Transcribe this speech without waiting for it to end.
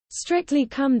Strictly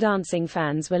Come Dancing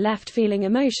fans were left feeling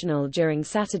emotional during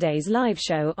Saturday's live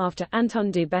show after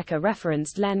Anton Du Beke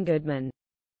referenced Len Goodman.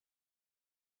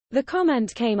 The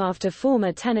comment came after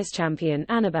former tennis champion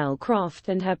Annabel Croft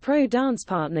and her pro dance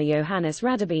partner Johannes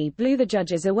Radebe blew the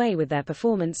judges away with their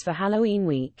performance for Halloween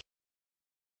week.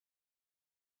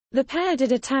 The pair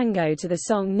did a tango to the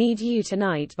song Need You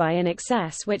Tonight by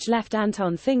INXS, which left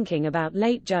Anton thinking about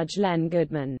late judge Len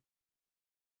Goodman.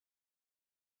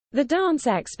 The dance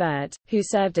expert, who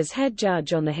served as head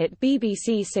judge on the hit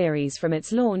BBC series from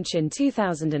its launch in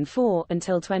 2004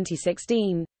 until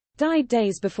 2016, died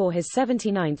days before his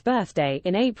 79th birthday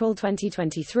in April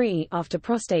 2023 after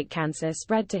prostate cancer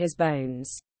spread to his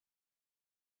bones.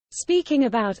 Speaking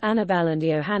about Annabel and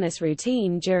Johannes'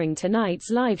 routine during tonight's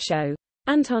live show,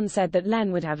 Anton said that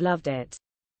Len would have loved it.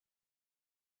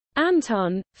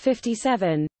 Anton,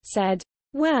 57, said,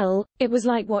 "Well, it was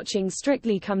like watching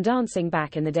Strictly Come Dancing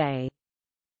back in the day.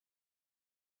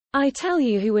 I tell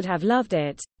you who would have loved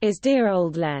it, is dear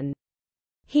old Len.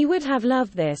 He would have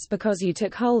loved this because you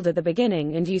took hold at the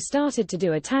beginning and you started to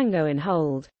do a tango in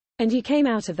hold, and you came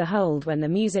out of the hold when the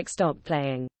music stopped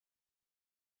playing."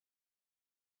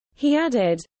 He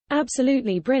added,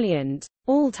 "Absolutely brilliant,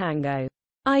 all tango.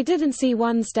 I didn't see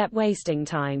one step wasting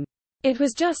time. It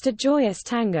was just a joyous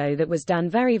tango that was done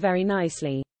very, very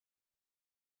nicely."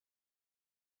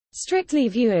 Strictly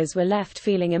viewers were left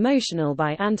feeling emotional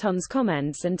by Anton's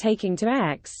comments and taking to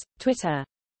X, Twitter.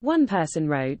 One person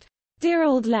wrote, "Dear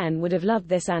old Len would have loved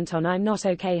this Anton I'm not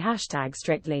okay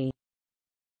 #Strictly.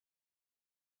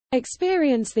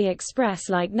 Experience the Express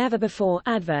like never before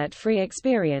advert-free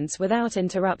experience without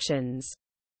interruptions.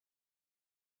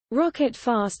 Rocket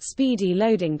fast speedy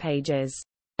loading pages.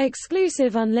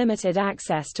 Exclusive unlimited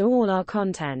access to all our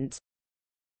content.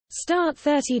 Start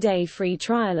 30-day free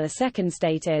trial." A second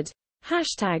stated,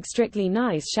 #Strictly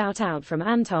nice shout out from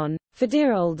Anton, for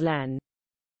dear old Len.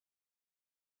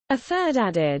 A third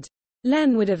added,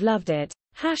 "Len would have loved it,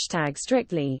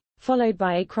 #Strictly, followed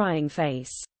by a crying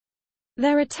face.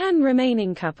 There are 10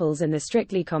 remaining couples in the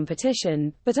Strictly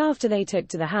competition, but after they took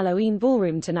to the Halloween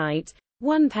ballroom tonight,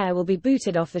 one pair will be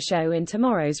booted off the show in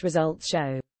tomorrow's results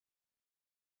show."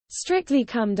 Strictly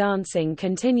Come Dancing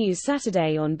continues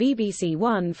Saturday on BBC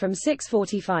One from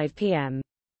 6:45 p.m.